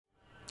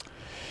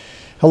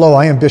Hello,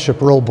 I am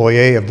Bishop Earl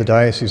Boyea of the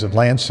Diocese of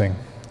Lansing.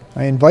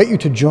 I invite you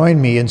to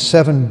join me in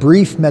 7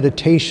 brief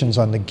meditations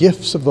on the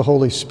gifts of the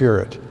Holy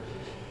Spirit.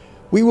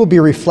 We will be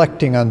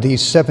reflecting on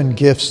these 7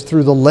 gifts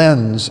through the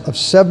lens of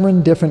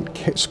 7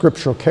 different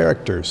scriptural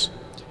characters.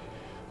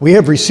 We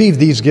have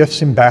received these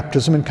gifts in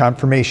baptism and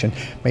confirmation.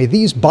 May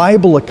these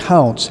Bible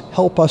accounts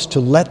help us to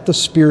let the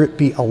Spirit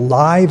be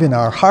alive in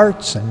our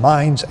hearts and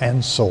minds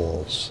and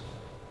souls.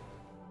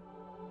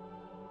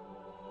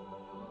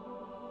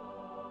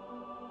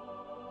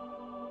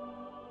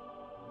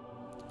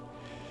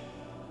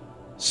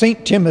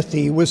 St.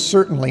 Timothy was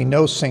certainly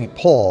no St.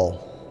 Paul.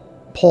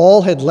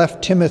 Paul had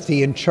left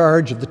Timothy in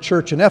charge of the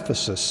church in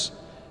Ephesus,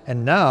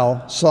 and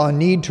now saw a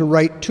need to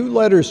write 2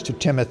 letters to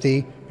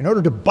Timothy in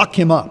order to buck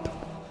him up.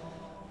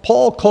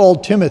 Paul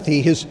called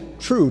Timothy his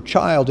true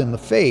child in the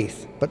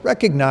faith, but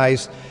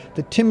recognized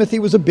that Timothy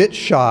was a bit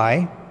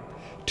shy,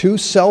 too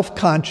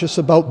self-conscious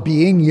about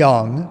being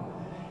young,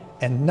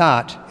 and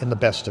not in the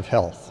best of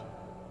health.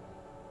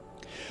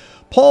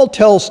 Paul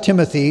tells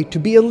Timothy to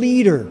be a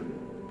leader.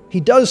 He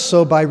does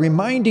so by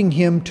reminding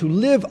him to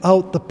live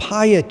out the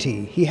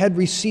piety he had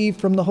received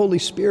from the Holy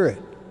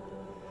Spirit.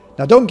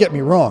 Now, don't get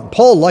me wrong,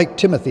 Paul liked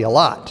Timothy a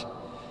lot.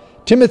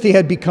 Timothy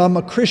had become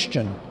a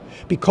Christian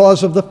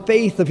because of the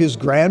faith of his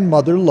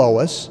grandmother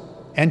Lois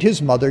and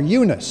his mother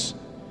Eunice,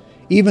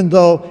 even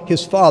though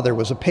his father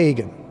was a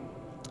pagan.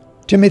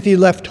 Timothy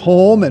left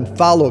home and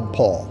followed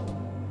Paul.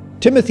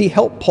 Timothy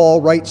helped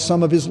Paul write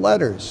some of his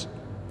letters.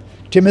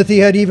 Timothy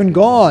had even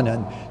gone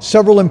on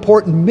several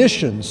important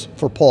missions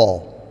for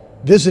Paul,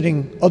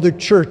 visiting other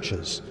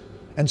churches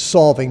and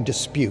solving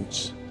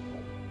disputes.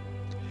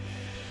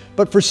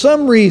 But for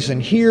some reason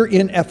here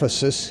in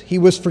Ephesus, he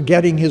was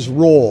forgetting his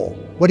role,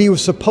 what he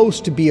was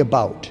supposed to be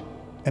about,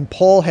 and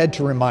Paul had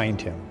to remind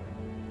him.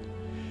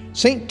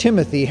 St.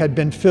 Timothy had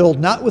been filled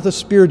not with a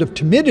spirit of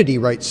timidity,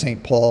 writes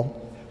St.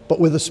 Paul, but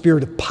with a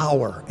spirit of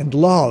power and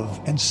love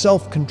and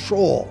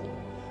self-control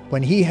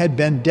when he had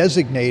been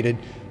designated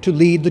to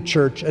lead the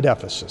church at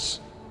Ephesus.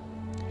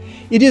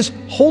 It is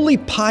holy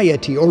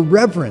piety or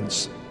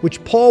reverence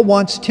which Paul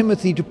wants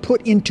Timothy to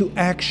put into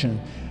action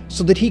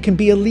so that he can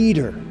be a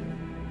leader.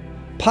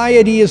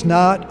 Piety is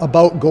not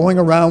about going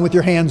around with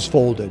your hands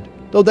folded,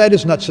 though that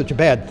is not such a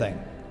bad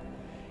thing.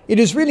 It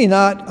is really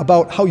not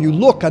about how you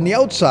look on the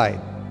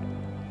outside.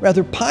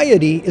 Rather,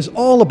 piety is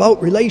all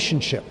about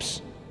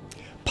relationships.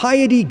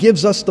 Piety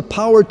gives us the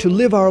power to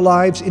live our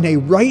lives in a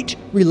right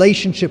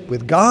relationship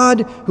with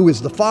God, who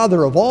is the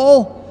Father of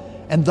all,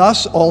 and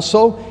thus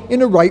also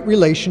in a right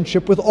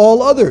relationship with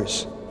all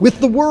others,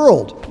 with the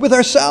world, with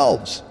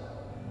ourselves.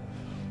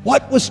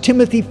 What was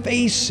Timothy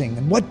facing,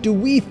 and what do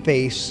we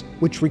face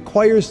which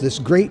requires this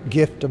great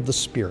gift of the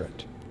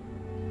Spirit?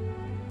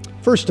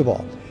 First of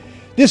all,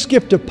 this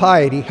gift of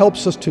piety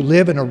helps us to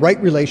live in a right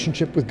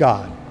relationship with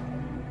God.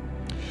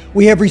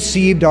 We have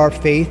received our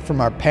faith from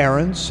our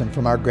parents and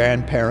from our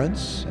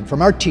grandparents and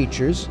from our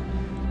teachers,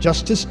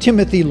 just as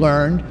Timothy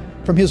learned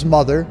from his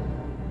mother,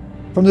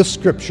 from the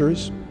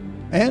Scriptures,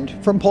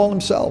 and from Paul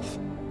himself.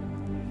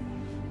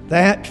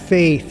 That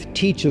faith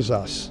teaches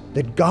us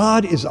that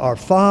God is our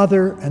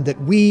Father and that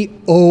we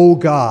owe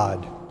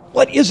God.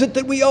 What is it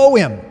that we owe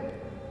Him?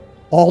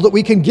 All that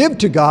we can give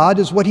to God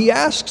is what He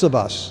asks of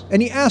us,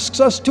 and He asks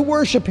us to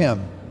worship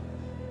Him.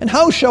 And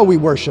how shall we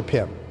worship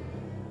Him?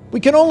 We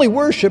can only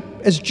worship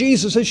as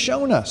Jesus has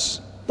shown us,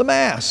 the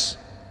Mass.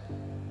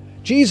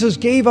 Jesus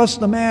gave us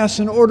the Mass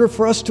in order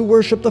for us to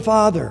worship the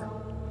Father.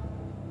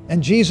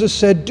 And Jesus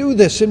said, "Do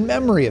this in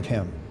memory of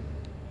Him."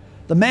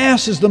 The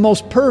Mass is the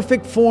most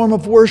perfect form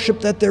of worship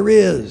that there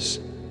is.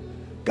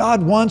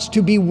 God wants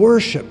to be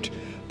worshiped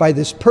by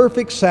this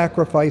perfect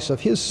sacrifice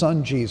of His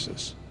Son,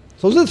 Jesus.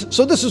 So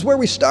this is where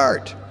we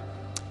start.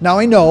 Now,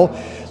 I know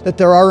that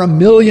there are a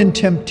million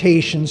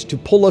temptations to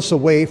pull us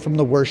away from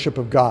the worship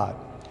of God.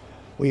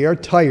 We are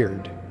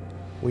tired.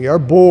 We are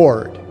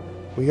bored.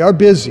 We are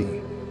busy.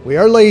 We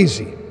are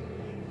lazy.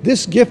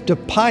 This gift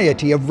of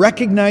piety, of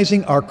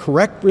recognizing our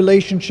correct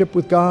relationship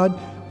with God,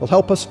 will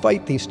help us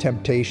fight these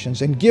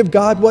temptations and give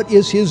God what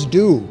is His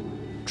due,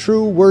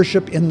 true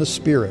worship in the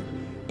Spirit,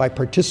 by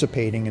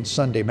participating in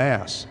Sunday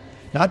Mass.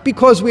 Not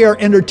because we are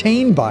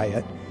entertained by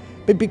it,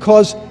 but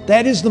because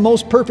that is the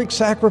most perfect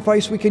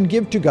sacrifice we can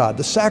give to God,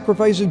 the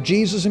sacrifice of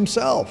Jesus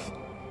Himself.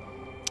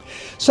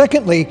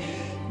 Secondly,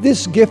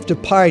 this gift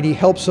of piety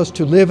helps us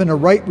to live in a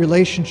right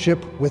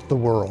relationship with the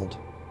world.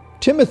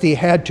 Timothy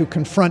had to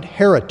confront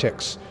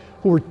heretics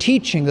who were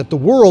teaching that the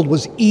world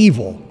was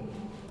evil.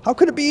 How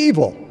could it be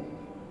evil?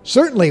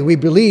 Certainly we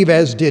believe,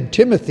 as did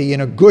Timothy,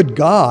 in a good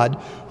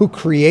God who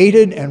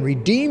created and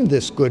redeemed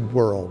this good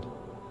world.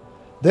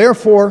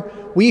 Therefore,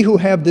 we who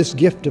have this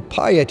gift of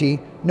piety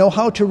know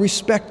how to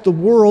respect the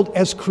world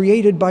as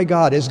created by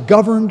God, as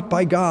governed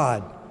by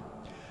God.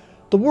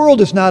 The world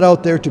is not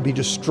out there to be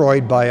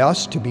destroyed by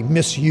us, to be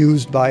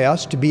misused by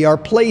us, to be our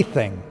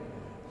plaything.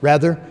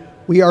 Rather,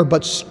 we are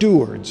but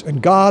stewards,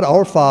 and God,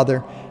 our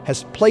Father,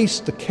 has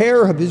placed the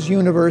care of His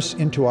universe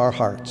into our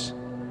hearts.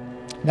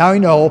 Now I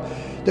know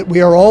that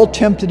we are all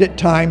tempted at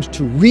times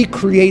to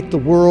recreate the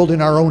world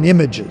in our own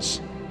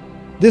images,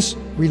 This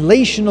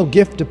relational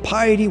gift of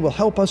piety will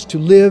help us to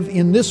live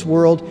in this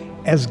world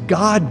as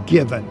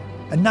God-given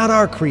and not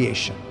our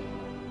creation.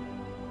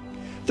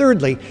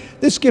 Thirdly,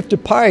 this gift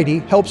of piety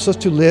helps us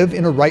to live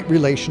in a right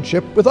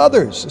relationship with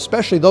others,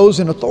 especially those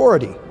in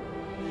authority.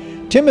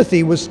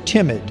 Timothy was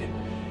timid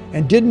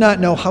and did not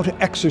know how to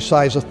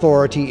exercise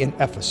authority in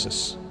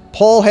Ephesus.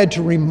 Paul had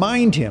to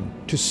remind him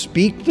to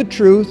speak the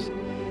truth,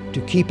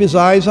 to keep his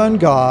eyes on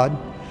God,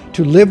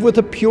 to live with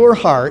a pure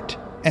heart,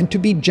 and to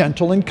be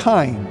gentle and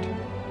kind.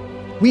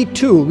 We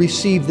too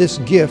receive this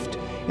gift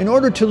in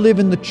order to live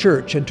in the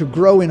church and to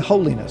grow in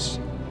holiness.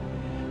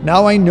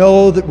 Now I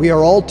know that we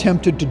are all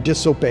tempted to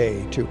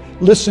disobey, to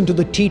listen to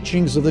the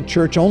teachings of the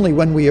church only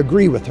when we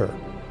agree with her,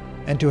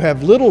 and to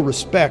have little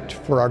respect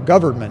for our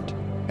government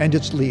and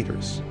its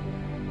leaders.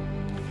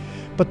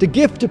 But the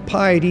gift of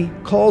piety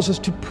calls us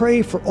to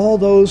pray for all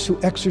those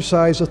who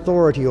exercise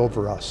authority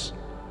over us,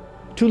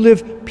 to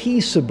live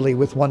peaceably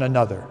with one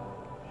another,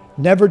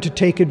 never to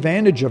take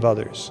advantage of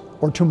others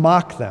or to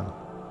mock them,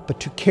 but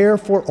to care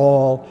for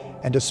all,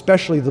 and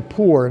especially the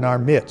poor in our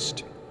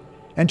midst,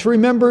 and to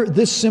remember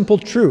this simple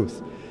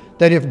truth,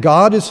 that if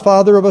God is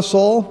Father of us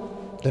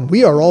all, then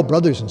we are all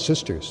brothers and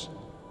sisters.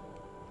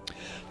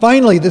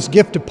 Finally, this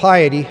gift of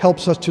piety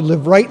helps us to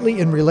live rightly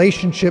in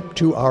relationship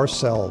to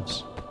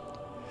ourselves.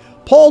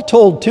 Paul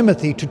told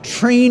Timothy to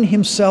train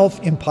himself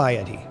in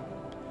piety,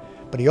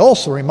 but he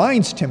also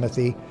reminds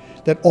Timothy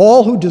that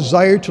all who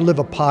desire to live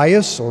a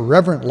pious or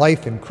reverent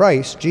life in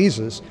Christ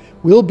Jesus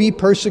will be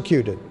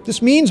persecuted.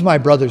 This means, my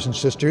brothers and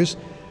sisters,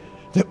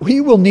 that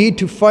we will need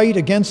to fight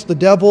against the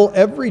devil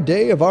every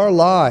day of our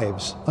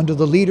lives under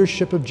the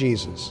leadership of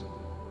Jesus.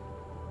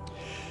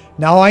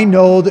 Now I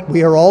know that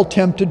we are all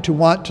tempted to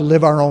want to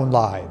live our own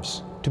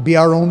lives, to be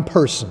our own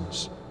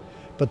persons,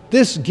 but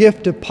this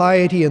gift of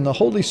piety in the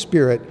Holy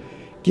Spirit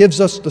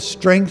gives us the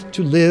strength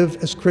to live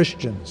as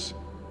Christians,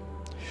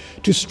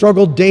 to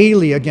struggle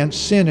daily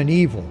against sin and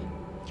evil,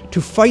 to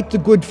fight the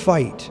good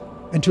fight,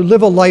 and to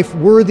live a life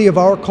worthy of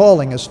our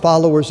calling as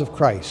followers of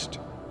Christ.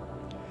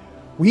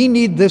 We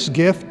need this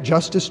gift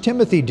just as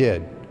Timothy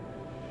did.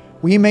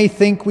 We may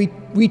think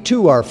we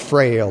too are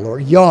frail or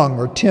young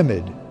or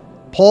timid.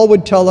 Paul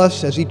would tell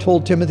us, as he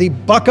told Timothy,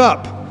 "Buck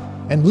up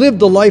and live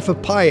the life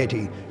of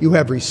piety you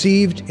have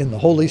received in the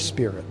Holy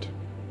Spirit."